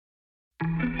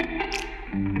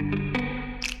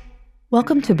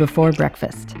Welcome to Before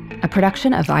Breakfast, a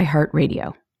production of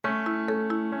iHeartRadio.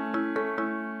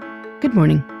 Good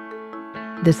morning.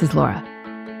 This is Laura.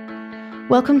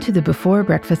 Welcome to the Before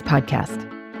Breakfast podcast.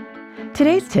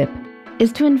 Today's tip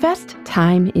is to invest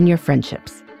time in your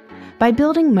friendships by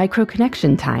building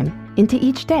micro-connection time into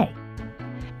each day,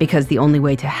 because the only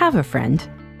way to have a friend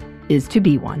is to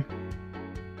be one.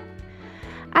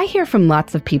 I hear from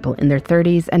lots of people in their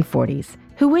 30s and 40s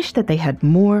who wish that they had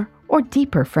more or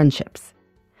deeper friendships.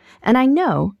 And I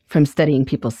know from studying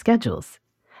people's schedules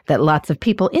that lots of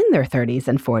people in their 30s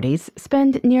and 40s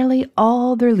spend nearly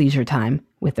all their leisure time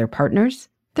with their partners,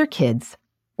 their kids,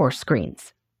 or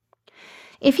screens.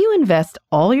 If you invest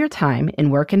all your time in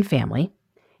work and family,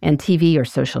 and TV or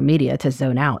social media to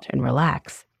zone out and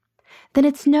relax, then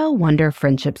it's no wonder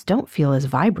friendships don't feel as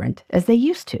vibrant as they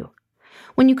used to,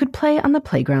 when you could play on the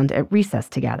playground at recess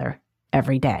together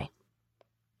every day.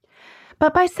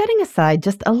 But by setting aside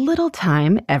just a little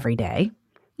time every day,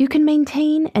 you can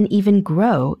maintain and even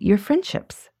grow your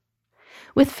friendships.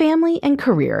 With family and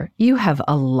career, you have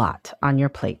a lot on your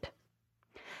plate.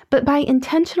 But by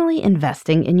intentionally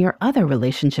investing in your other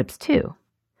relationships too,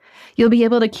 you'll be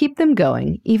able to keep them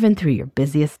going even through your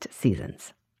busiest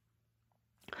seasons.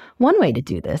 One way to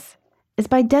do this is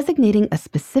by designating a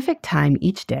specific time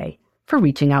each day for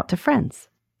reaching out to friends.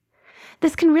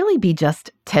 This can really be just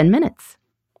 10 minutes.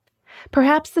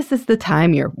 Perhaps this is the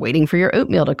time you're waiting for your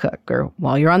oatmeal to cook, or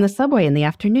while you're on the subway in the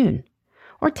afternoon,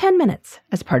 or 10 minutes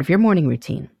as part of your morning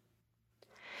routine.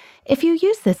 If you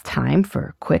use this time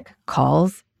for quick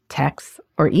calls, texts,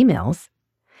 or emails,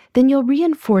 then you'll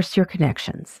reinforce your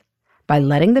connections by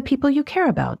letting the people you care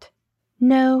about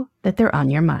know that they're on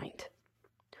your mind.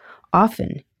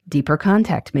 Often, deeper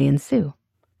contact may ensue,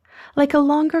 like a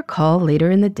longer call later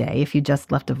in the day if you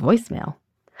just left a voicemail,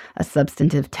 a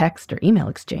substantive text or email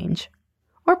exchange,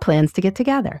 or plans to get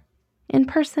together, in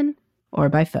person or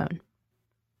by phone.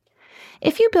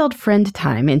 If you build friend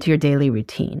time into your daily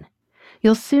routine,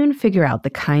 you'll soon figure out the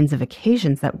kinds of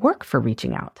occasions that work for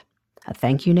reaching out. A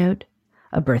thank you note,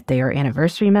 a birthday or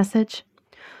anniversary message.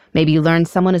 Maybe you learn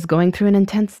someone is going through an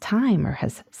intense time or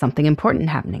has something important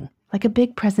happening, like a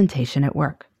big presentation at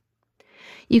work.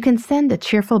 You can send a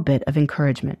cheerful bit of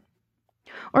encouragement,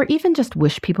 or even just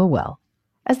wish people well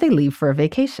as they leave for a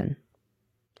vacation.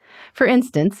 For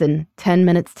instance, in 10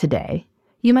 minutes today,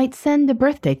 you might send a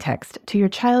birthday text to your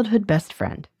childhood best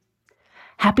friend.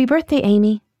 Happy birthday,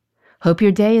 Amy. Hope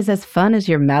your day is as fun as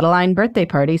your Madeline birthday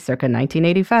party circa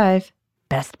 1985.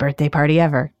 Best birthday party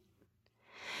ever.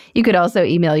 You could also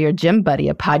email your gym buddy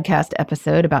a podcast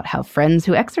episode about how friends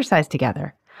who exercise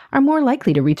together are more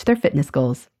likely to reach their fitness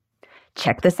goals.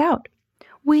 Check this out.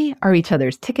 We are each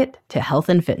other's ticket to health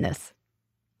and fitness.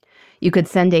 You could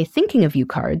send a thinking of you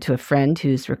card to a friend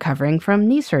who's recovering from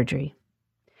knee surgery.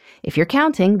 If you're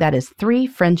counting, that is 3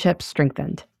 friendships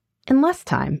strengthened in less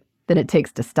time than it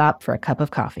takes to stop for a cup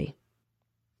of coffee.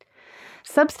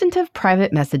 Substantive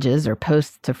private messages or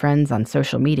posts to friends on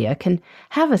social media can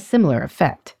have a similar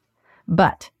effect,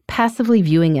 but passively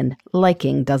viewing and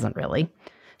liking doesn't really.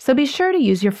 So be sure to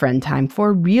use your friend time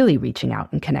for really reaching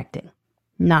out and connecting,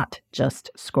 not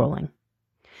just scrolling.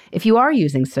 If you are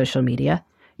using social media,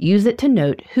 use it to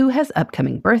note who has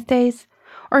upcoming birthdays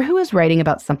or who is writing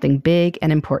about something big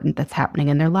and important that's happening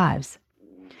in their lives.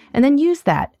 And then use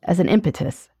that as an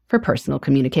impetus for personal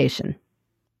communication.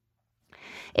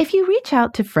 If you reach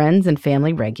out to friends and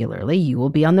family regularly, you will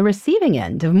be on the receiving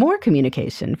end of more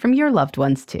communication from your loved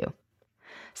ones too.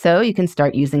 So you can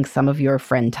start using some of your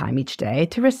friend time each day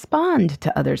to respond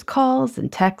to others' calls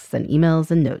and texts and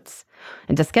emails and notes,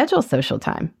 and to schedule social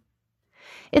time.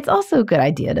 It's also a good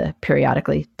idea to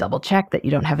periodically double-check that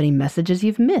you don't have any messages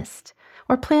you've missed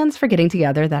or plans for getting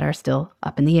together that are still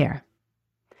up in the air.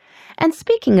 And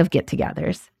speaking of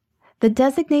get-togethers, the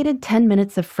designated 10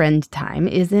 minutes of friend time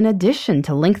is in addition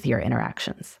to lengthier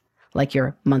interactions, like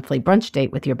your monthly brunch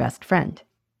date with your best friend.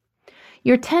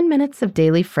 Your 10 minutes of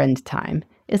daily friend time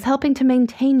is helping to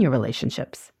maintain your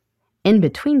relationships in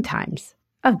between times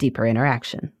of deeper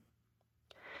interaction.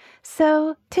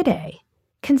 So today,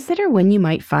 consider when you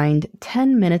might find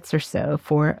 10 minutes or so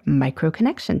for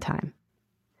micro-connection time.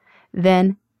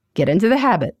 Then get into the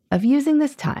habit of using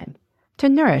this time to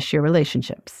nourish your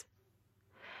relationships.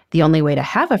 The only way to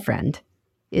have a friend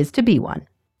is to be one.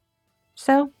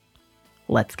 So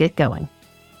let's get going.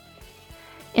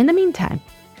 In the meantime,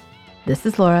 this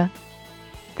is Laura.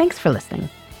 Thanks for listening.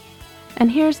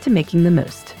 And here's to making the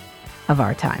most of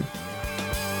our time.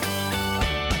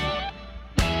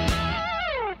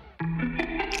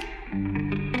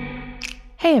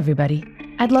 Hey everybody,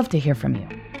 I'd love to hear from you.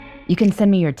 You can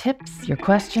send me your tips, your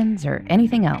questions, or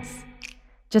anything else.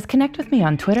 Just connect with me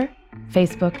on Twitter,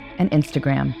 Facebook, and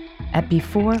Instagram at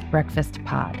Before Breakfast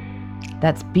Pod.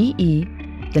 That's BE,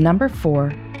 the number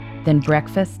 4, then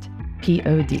breakfast,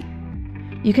 POD.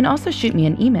 You can also shoot me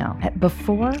an email at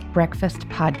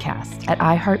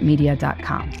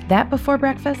beforebreakfastpodcast@iheartmedia.com. That Before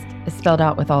Breakfast is spelled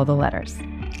out with all the letters.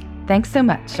 Thanks so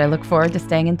much. I look forward to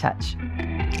staying in touch.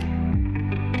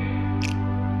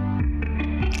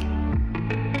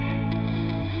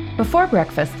 Before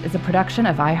Breakfast is a production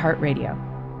of iHeartRadio.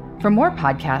 For more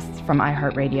podcasts from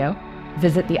iHeartRadio,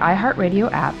 visit the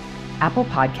iHeartRadio app, Apple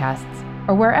Podcasts,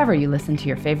 or wherever you listen to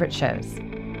your favorite shows.